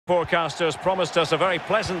Forecasters promised us a very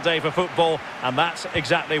pleasant day for football, and that's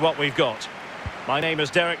exactly what we've got. My name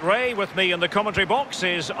is Derek Ray. With me in the commentary box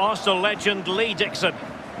is Arsenal legend Lee Dixon.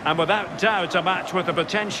 And without doubt, a match with the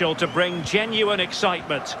potential to bring genuine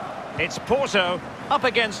excitement. It's Porto up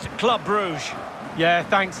against Club Brugge. Yeah,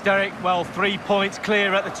 thanks, Derek. Well, 3 points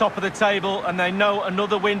clear at the top of the table, and they know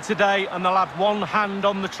another win today, and they'll have one hand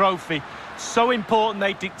on the trophy. So important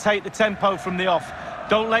they dictate the tempo from the off.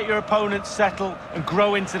 Don't let your opponents settle and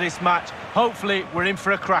grow into this match. Hopefully, we're in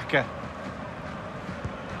for a cracker.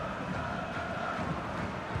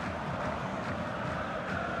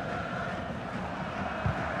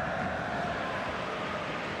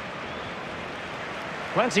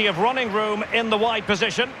 Plenty of running room in the wide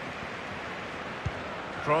position.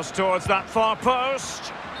 Cross towards that far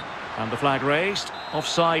post. And the flag raised.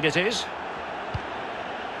 Offside it is.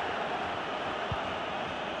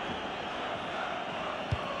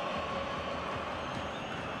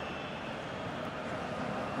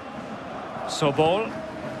 Sobol.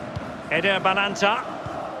 Eder Bananta.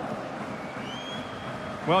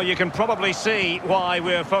 Well, you can probably see why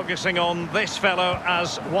we're focusing on this fellow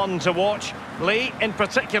as one to watch. Lee, in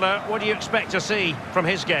particular, what do you expect to see from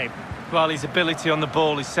his game? Well, his ability on the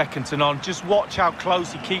ball is second to none. Just watch how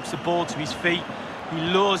close he keeps the ball to his feet. He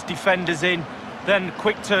lures defenders in, then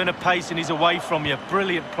quick turn of pace and he's away from you.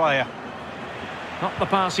 Brilliant player. Not the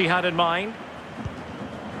pass he had in mind.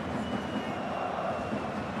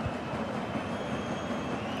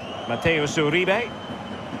 Uribe.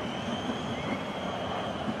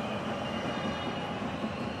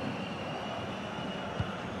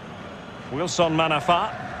 Wilson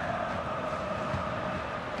Manafa.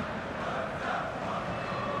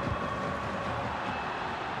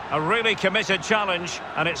 A really committed challenge,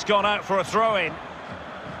 and it's gone out for a throw-in.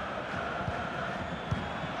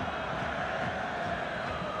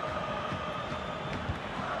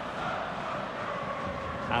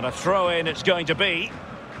 And a throw-in it's going to be.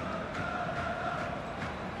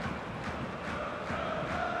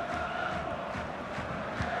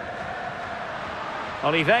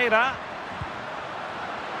 Oliveira.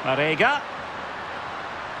 Brugge.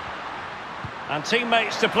 And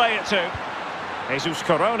teammates to play it to. Jesus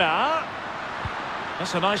Corona.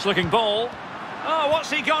 That's a nice looking ball. Oh, what's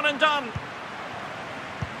he gone and done?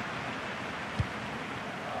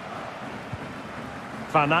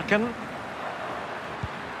 Van Aken.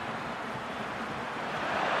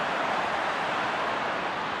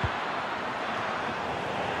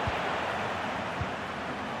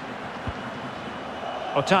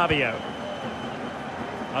 Otavio.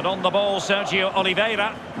 And on the ball, Sergio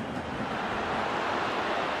Oliveira.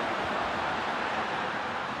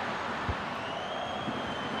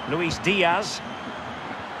 Luis Diaz.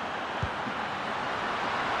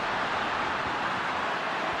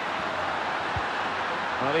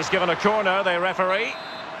 Well, he's given a corner, the referee.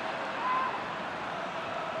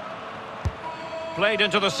 Played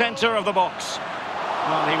into the centre of the box.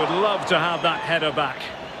 Well, he would love to have that header back.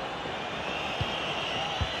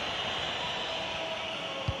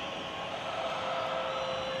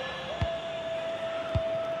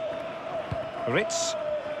 Rits.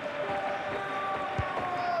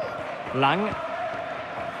 Lang.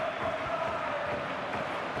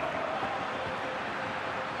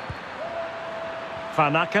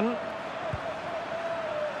 Van Aken.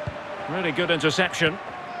 Really good interception.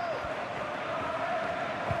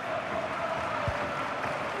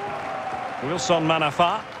 Wilson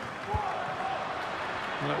Manafa.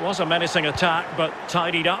 Well, it was a menacing attack, but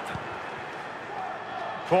tidied up.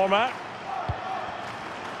 Former.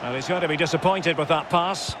 Well, he's going to be disappointed with that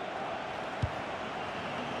pass.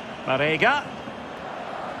 Brugge.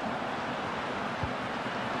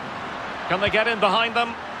 Can they get in behind them?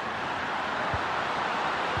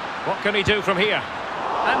 What can he do from here?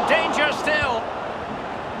 And danger still.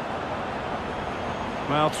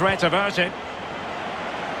 Well, threat averted.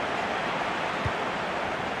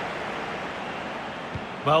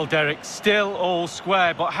 Well, Derek, still all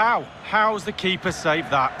square, but how? How's the keeper saved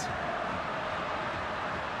that?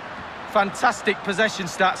 Fantastic possession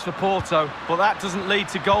stats for Porto, but that doesn't lead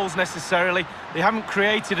to goals necessarily. They haven't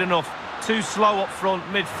created enough. Too slow up front,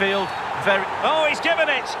 midfield, very... Oh, he's given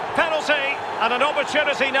it! Penalty! And an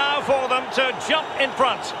opportunity now for them to jump in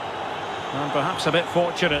front. And perhaps a bit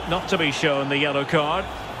fortunate not to be shown the yellow card.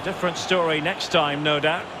 Different story next time, no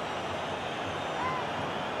doubt.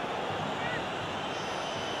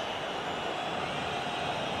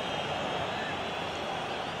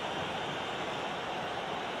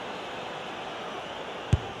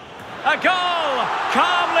 A goal!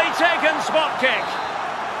 Calmly taken spot kick.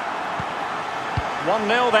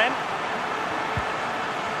 1-0 then.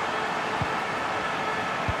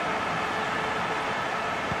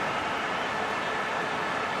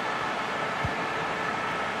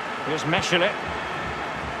 Here's Meshele.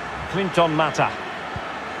 Clinton Mata.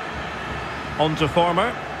 On to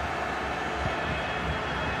Former.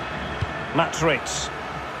 Rits.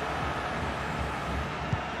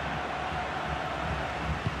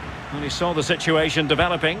 And he saw the situation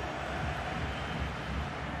developing.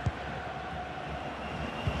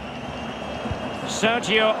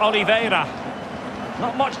 Sergio Oliveira.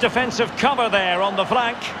 Not much defensive cover there on the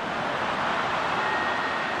flank.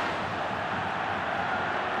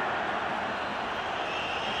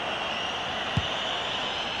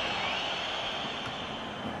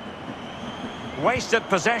 Wasted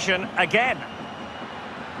possession again.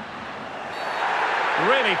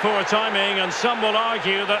 Really poor timing, and some will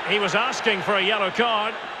argue that he was asking for a yellow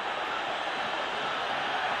card.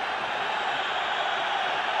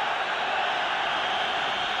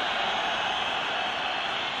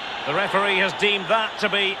 The referee has deemed that to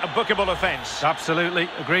be a bookable offence. Absolutely,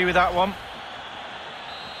 agree with that one.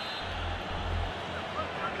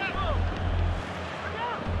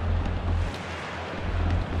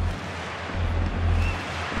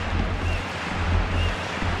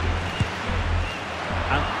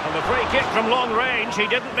 And the free kick from long range, he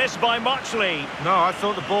didn't miss by much, Lee. No, I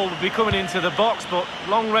thought the ball would be coming into the box, but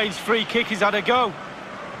long-range free kick, he's had a go.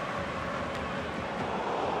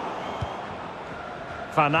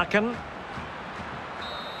 Van Aken.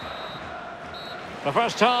 The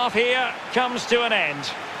first half here comes to an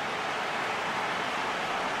end.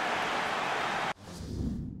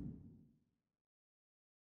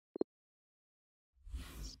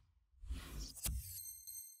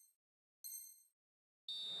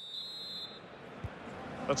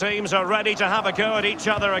 The teams are ready to have a go at each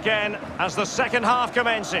other again as the second half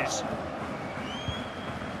commences.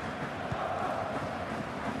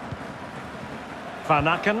 Van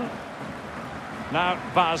Aken. Now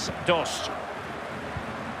Bas Dost.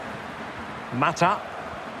 Mata.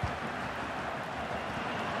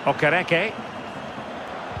 Okereke.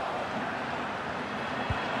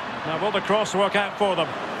 Now will the cross work out for them?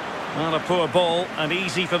 Well, a poor ball and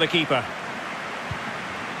easy for the keeper.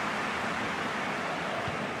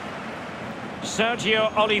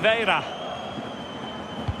 Sergio Oliveira.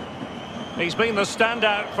 He's been the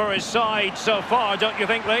standout for his side so far, don't you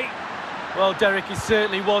think, Lee? Well, Derek, it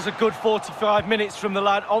certainly was a good 45 minutes from the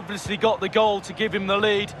lad. Obviously got the goal to give him the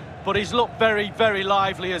lead, but he's looked very, very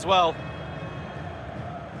lively as well.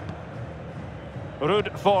 Ruud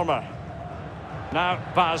Vormer. Now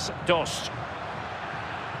Bas Dost.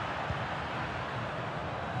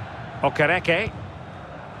 Okereke.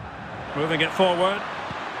 Moving it forward.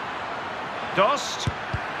 Dost.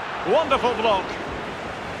 Wonderful block.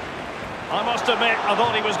 I must admit, I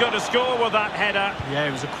thought he was going to score with that header. Yeah,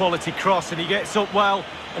 it was a quality cross, and he gets up well,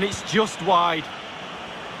 and it's just wide.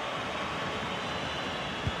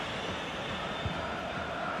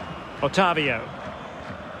 Otavio.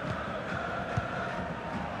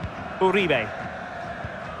 Uribe.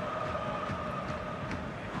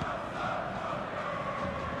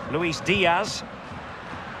 Luis Diaz.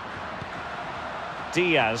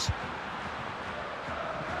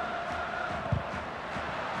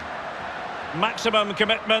 Maximum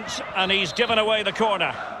commitment, and he's given away the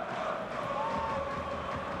corner.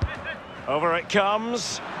 Over it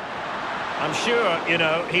comes. I'm sure, you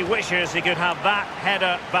know, he wishes he could have that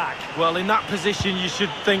header back. Well, in that position, you should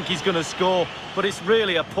think he's going to score, but it's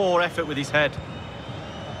really a poor effort with his head.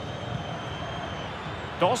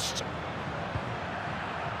 Dost.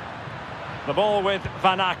 The ball with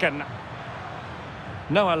Van Aken.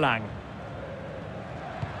 Noah Lang.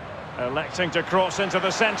 Electing to cross into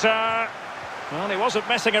the centre. Well, he wasn't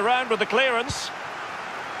messing around with the clearance.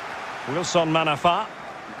 Wilson Manafa.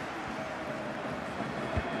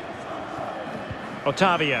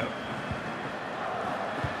 Otavio.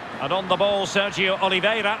 And on the ball, Sergio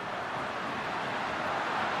Oliveira.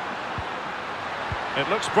 It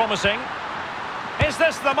looks promising. Is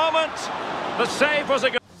this the moment? The save was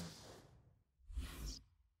a good...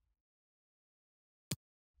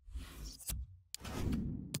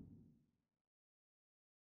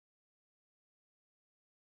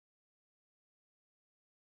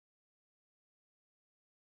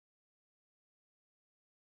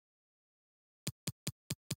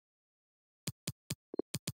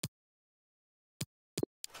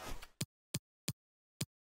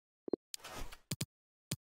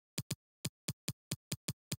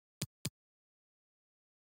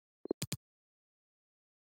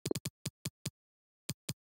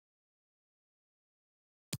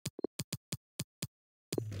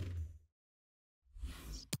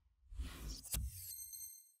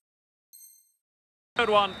 Good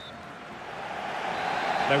one.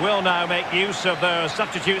 They will now make use of their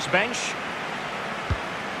substitutes bench.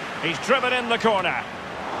 He's driven in the corner.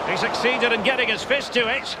 He succeeded in getting his fist to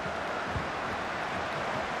it.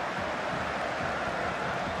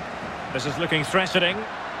 This is looking threatening.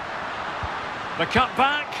 The cut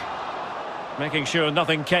back, making sure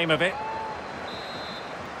nothing came of it.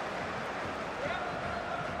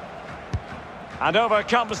 And over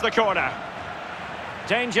comes the corner.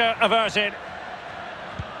 Danger averted.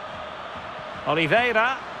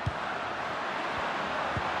 Oliveira.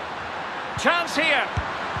 Chance here.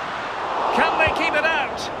 Can they keep it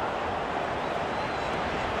out?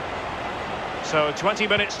 So 20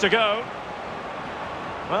 minutes to go.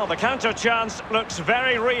 Well, the counter chance looks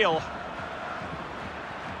very real.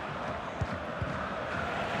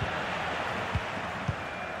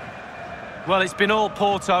 Well, it's been all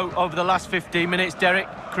Porto over the last 15 minutes, Derek,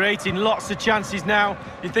 creating lots of chances now.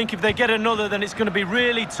 You think if they get another, then it's going to be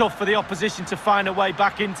really tough for the opposition to find a way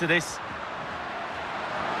back into this.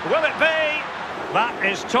 Will it be? That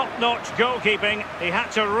is top-notch goalkeeping. He had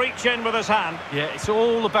to reach in with his hand. Yeah, it's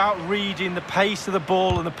all about reading the pace of the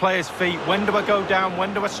ball and the player's feet. When do I go down?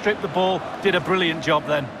 When do I strip the ball? Did a brilliant job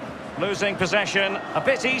then. Losing possession a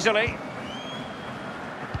bit easily.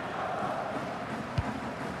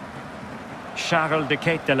 Charles de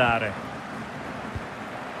Ketelare.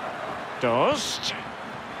 Dost.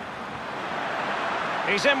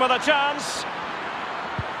 He's in with a chance.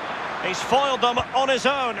 He's foiled them on his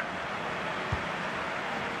own.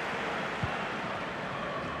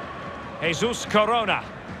 Jesus Corona.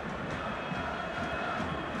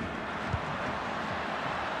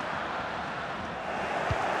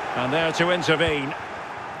 And there to intervene.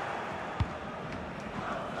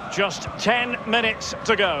 Just 10 minutes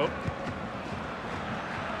to go.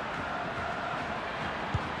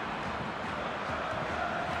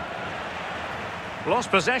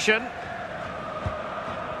 Lost possession.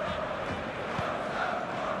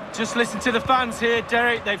 Just listen to the fans here,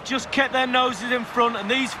 Derek. They've just kept their noses in front,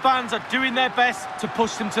 and these fans are doing their best to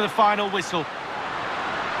push them to the final whistle.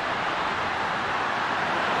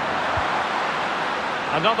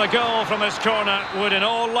 Another goal from this corner would in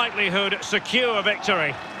all likelihood secure a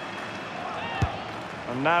victory.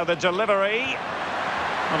 And now the delivery.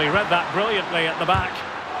 Well, he read that brilliantly at the back.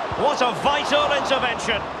 What a vital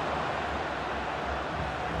intervention.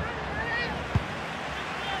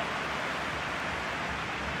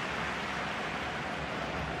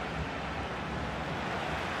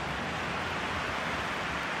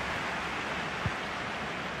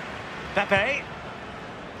 Pepe.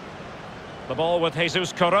 The ball with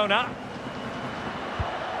Jesus Corona.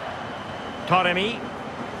 Taremi.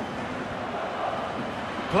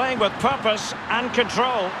 Playing with purpose and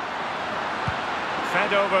control.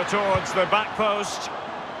 Fed over towards the back post.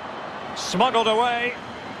 Smuggled away.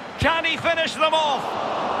 Can he finish them off?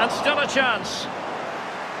 And still a chance.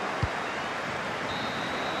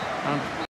 And